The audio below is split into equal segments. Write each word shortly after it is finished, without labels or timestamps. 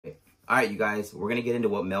All right, you guys, we're going to get into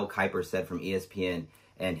what Mel Kiper said from ESPN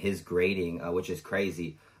and his grading, which is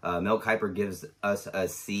crazy. Mel Kiper gives us a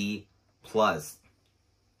C+.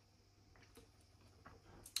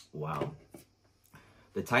 Wow.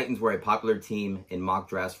 The Titans were a popular team in mock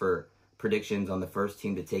drafts for predictions on the first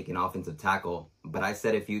team to take an offensive tackle, but I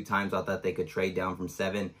said a few times I thought they could trade down from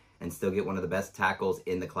 7 and still get one of the best tackles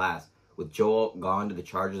in the class. With Joel gone to the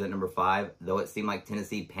Chargers at number 5, though it seemed like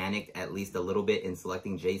Tennessee panicked at least a little bit in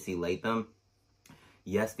selecting Jace Latham.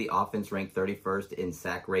 Yes, the offense ranked 31st in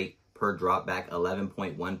sack rate per dropback,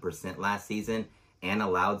 11.1% last season, and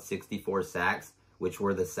allowed 64 sacks, which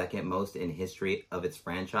were the second most in history of its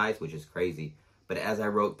franchise, which is crazy. But as I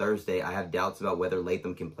wrote Thursday, I have doubts about whether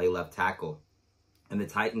Latham can play left tackle. And the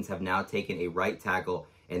Titans have now taken a right tackle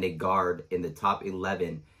and a guard in the top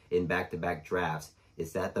 11 in back-to-back drafts.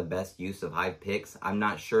 Is that the best use of high picks? I'm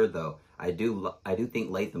not sure, though. I do think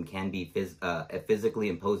Latham can be a physically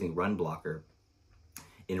imposing run blocker.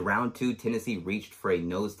 In round 2, Tennessee reached for a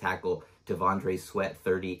nose tackle, TVondre Sweat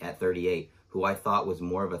at 38, who I thought was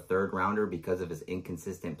more of a third-rounder because of his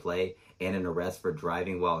inconsistent play and an arrest for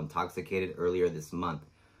driving while intoxicated earlier this month.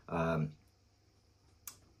 Hold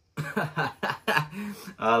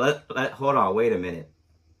on, wait a minute.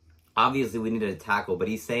 Obviously, we needed a tackle, but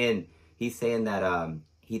he's saying that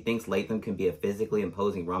he thinks Latham can be a physically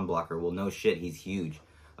imposing run blocker. Well, no shit, he's huge.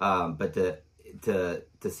 But to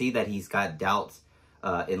see that he's got doubts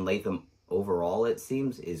in Latham overall, it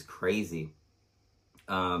seems, is crazy.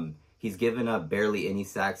 He's given up barely any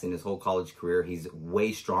sacks in his whole college career. He's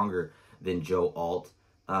way stronger than Joe Alt.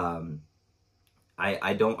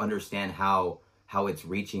 I don't understand how it's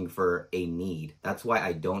reaching for a need. That's why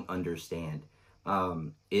I don't understand.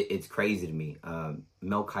 It's crazy to me.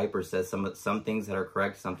 Mel Kiper says some things that are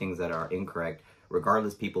correct, some things that are incorrect.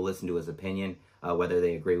 Regardless, people listen to his opinion, whether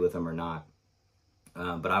they agree with him or not.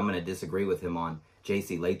 But I'm going to disagree with him on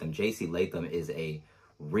Jace Latham. Jace Latham is a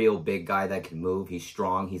real big guy that can move. He's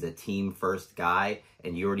strong. He's a team-first guy.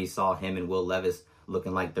 And you already saw him and Will Levis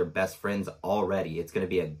looking like they're best friends already. It's going to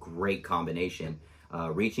be a great combination.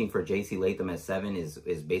 Reaching for Jace Latham at 7 is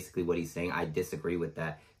basically what he's saying. I disagree with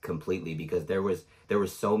that completely because there were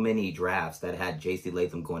so many drafts that had Jace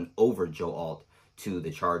Latham going over Joe Alt to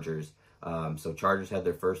the Chargers. So Chargers had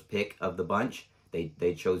their first pick of the bunch.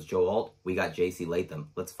 They chose Joe Alt. We got Jace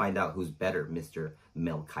Latham. Let's find out who's better, Mr.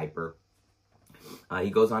 Mel Kiper. He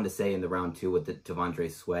goes on to say in the round 2 with the TVondre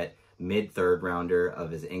Sweat, mid-third rounder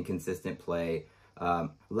of his inconsistent play.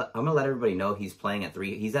 I'm going to let everybody know he's playing at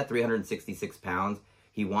he's at 366 pounds.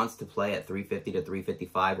 He wants to play at 350 to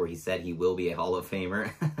 355, where he said he will be a Hall of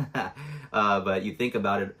Famer. But you think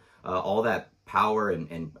about it, all that power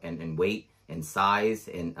and weight and size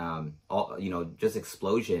and all, just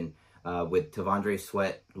explosion with TVondre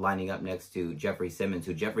Sweat lining up next to Jeffery Simmons,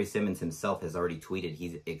 who Jeffery Simmons himself has already tweeted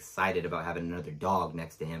he's excited about having another dog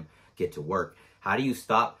next to him get to work. How do you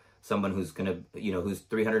stop someone who's who's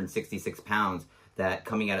 366 pounds that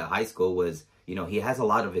coming out of high school was, he has a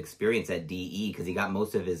lot of experience at DE because he got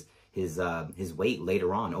most of his weight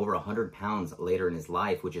later on, over 100 pounds later in his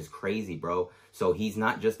life, which is crazy, bro. So he's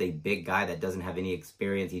not just a big guy that doesn't have any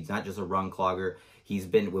experience. He's not just a run clogger.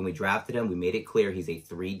 When we drafted him, we made it clear he's a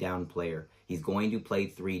 3-down player. He's going to play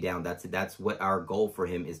 3 down. That's what our goal for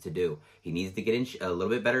him is to do. He needs to get in a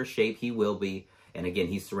little bit better shape. He will be. And again,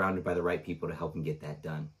 he's surrounded by the right people to help him get that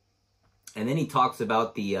done. And then he talks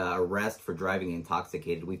about the arrest for driving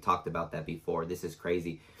intoxicated. We've talked about that before. This is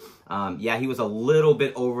crazy. Yeah, he was a little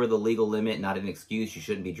bit over the legal limit. Not an excuse. You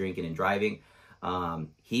shouldn't be drinking and driving.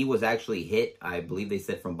 He was actually hit, I believe they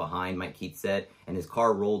said from behind, Mike Keith said, and his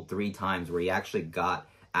car rolled 3 times where he actually got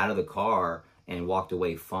out of the car and walked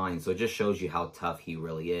away fine. So it just shows you how tough he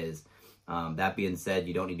really is. That being said,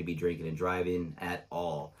 you don't need to be drinking and driving at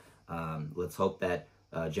all. Let's hope that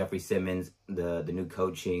Jeffery Simmons, the new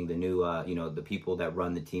coaching, the new, the people that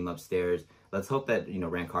run the team upstairs, let's hope that,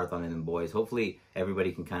 Rand Carthon and them boys, hopefully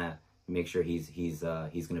everybody can kind of make sure he's going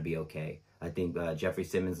to be okay. I think Jeffery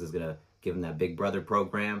Simmons is going to give him that big brother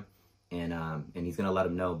program, and he's going to let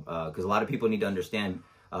him know, because a lot of people need to understand,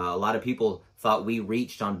 a lot of people thought we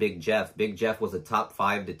reached on Big Jeff. Big Jeff was a top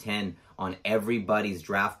 5 to 10 on everybody's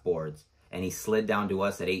draft boards, and he slid down to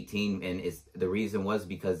us at 18, and the reason was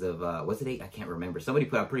because of, was it 8? I can't remember. Somebody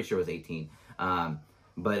I'm pretty sure it was 18.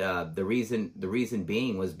 But the reason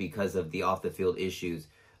being was because of the off-the-field issues.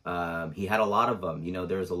 He had a lot of them.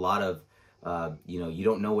 There's a lot of, you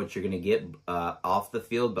don't know what you're going to get off the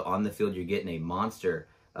field, but on the field you're getting a monster,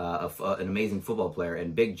 an amazing football player.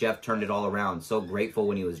 And Big Jeff turned it all around. So grateful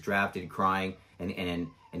when he was drafted, crying, and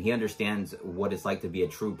he understands what it's like to be a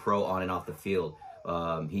true pro on and off the field.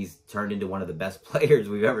 He's turned into one of the best players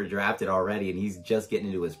we've ever drafted already, and he's just getting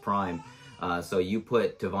into his prime. So you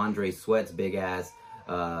put TVondre Sweat's big ass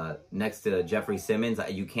next to Jeffery Simmons,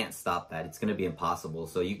 you can't stop that. It's going to be impossible.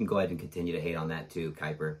 So you can go ahead and continue to hate on that too,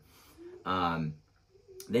 Kiper.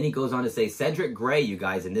 Then he goes on to say, Cedric Gray, you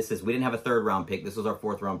guys, and this is, we didn't have a 3rd round pick. This was our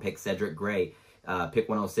 4th round pick, Cedric Gray, pick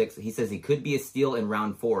 106. He says he could be a steal in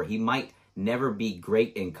round 4. He might never be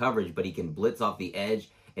great in coverage, but he can blitz off the edge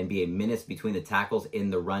and be a menace between the tackles in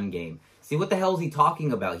the run game. See, what the hell is he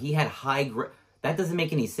talking about? He had that doesn't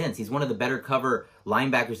make any sense. He's one of the better cover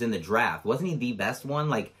linebackers in the draft. Wasn't he the best one?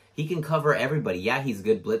 Like, he can cover everybody. Yeah, he's a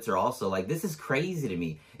good blitzer also. Like, this is crazy to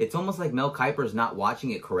me. It's almost like Mel Kiper's not watching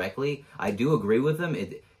it correctly. I do agree with him.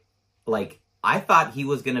 I thought he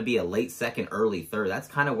was going to be a late 2nd, early 3rd. That's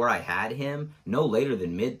kind of where I had him. No later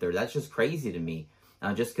than mid-3rd. That's just crazy to me.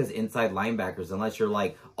 Just because inside linebackers, unless you're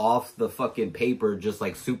like off the fucking paper, just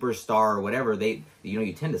like superstar or whatever,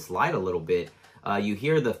 you tend to slide a little bit. You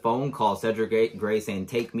hear the phone call, Cedric Gray saying,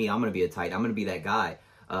 take me, I'm going to be a tight, I'm going to be that guy.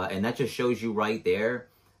 And that just shows you right there,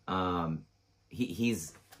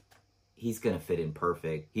 he's going to fit in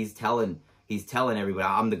perfect. He's telling everybody,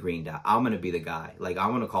 I'm the green dot. I'm going to be the guy. Like, I'm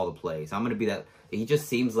going to call the plays. I'm going to be that. He just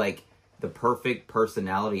seems like the perfect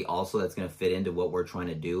personality also that's going to fit into what we're trying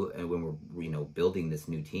to do and when we're, building this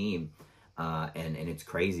new team. And it's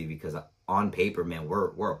crazy because on paper, man,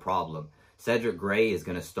 we're a problem. Cedric Gray is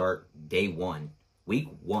going to start week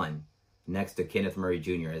 1, next to Kenneth Murray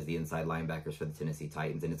Jr. as the inside linebackers for the Tennessee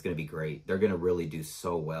Titans, and it's going to be great. They're going to really do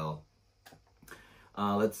so well.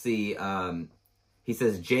 Let's see. He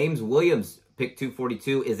says James Williams, pick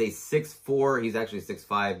 242, is a 6'4". He's actually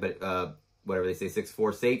 6'5", but whatever they say,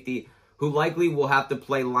 6'4" safety, who likely will have to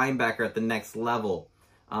play linebacker at the next level.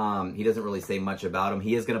 He doesn't really say much about him.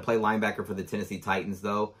 He is going to play linebacker for the Tennessee Titans,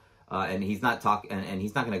 though. And he's not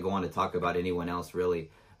he's not going to go on to talk about anyone else, really.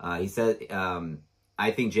 He said,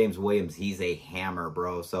 I think James Williams, he's a hammer,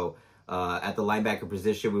 bro. So at the linebacker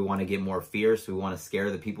position, we want to get more fierce. We want to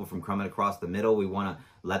scare the people from coming across the middle. We want to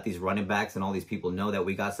let these running backs and all these people know that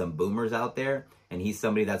we got some boomers out there. And he's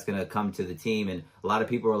somebody that's going to come to the team. And a lot of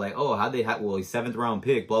people are like, oh, how'd they have, well, he's 7th round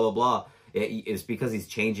pick, blah, blah, blah. It's because he's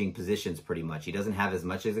changing positions pretty much. He doesn't have as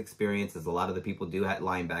much experience as a lot of the people do at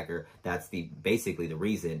linebacker. That's basically the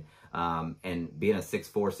reason. And being a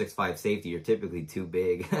 6'4", 6'5" safety, you're typically too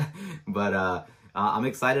big. But I'm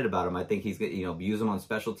excited about him. I think he's going to, use him on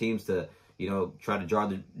special teams to, try to draw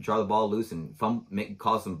the ball loose and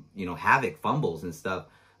cause some, havoc, fumbles and stuff.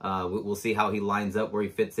 We'll see how he lines up, where he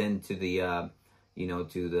fits into the,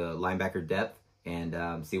 to the linebacker depth,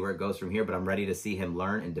 and see where it goes from here. But I'm ready to see him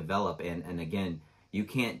learn and develop. And again, you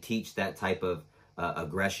can't teach that type of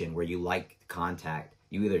aggression where you like contact.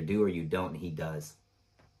 You either do or you don't, and he does.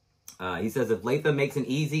 He says, if Latham makes an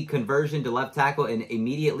easy conversion to left tackle and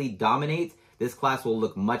immediately dominates, this class will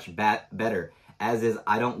look much better. As is,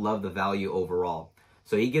 I don't love the value overall.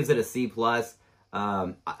 So he gives it a C+.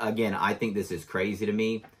 Again, I think this is crazy to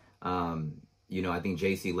me. I think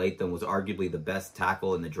J.C. Latham was arguably the best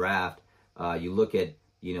tackle in the draft. You look at,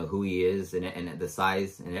 who he is and the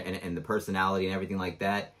size and the personality and everything like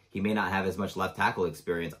that. He may not have as much left tackle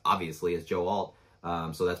experience, obviously, as Joe Alt.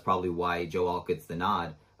 So that's probably why Joe Alt gets the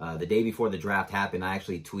nod. The day before the draft happened, I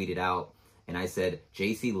actually tweeted out and I said,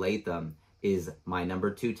 J.C. Latham is my number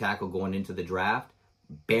 2 tackle going into the draft,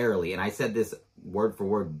 barely. And I said this word for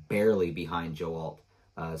word, barely behind Joe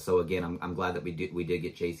Alt. So again, I'm glad that we did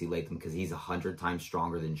get J.C. Latham because he's 100 times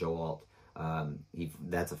stronger than Joe Alt.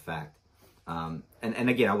 That's a fact. And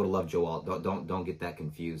again, I would love Joe Alt. Don't get that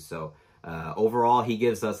confused. So overall, he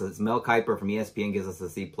gives us, it's Mel Kiper from ESPN gives us a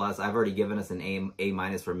C+. I've already given us an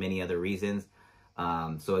A- for many other reasons.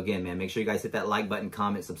 So again, man, make sure you guys hit that like button,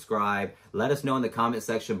 comment, subscribe. Let us know in the comment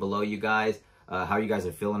section below, you guys, how you guys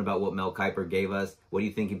are feeling about what Mel Kiper gave us. What do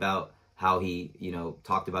you think about how he,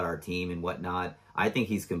 talked about our team and whatnot? I think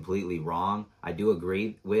he's completely wrong. I do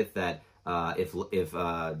agree with that. If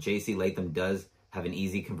J.C. Latham does have an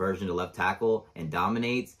easy conversion to left tackle and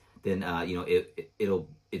dominates, then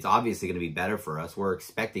it's obviously going to be better for us. We're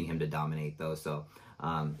expecting him to dominate though. So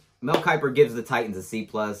Mel Kiper gives the Titans a C+.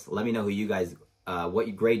 Let me know who you guys.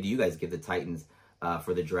 What grade do you guys give the Titans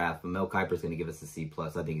for the draft? But Mel Kiper's going to give us a C+. I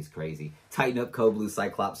think he's crazy. Tighten up, Code Blue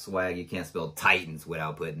Cyclops swag. You can't spell Titans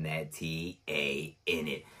without putting that T-A in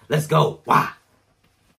it. Let's go. Wah!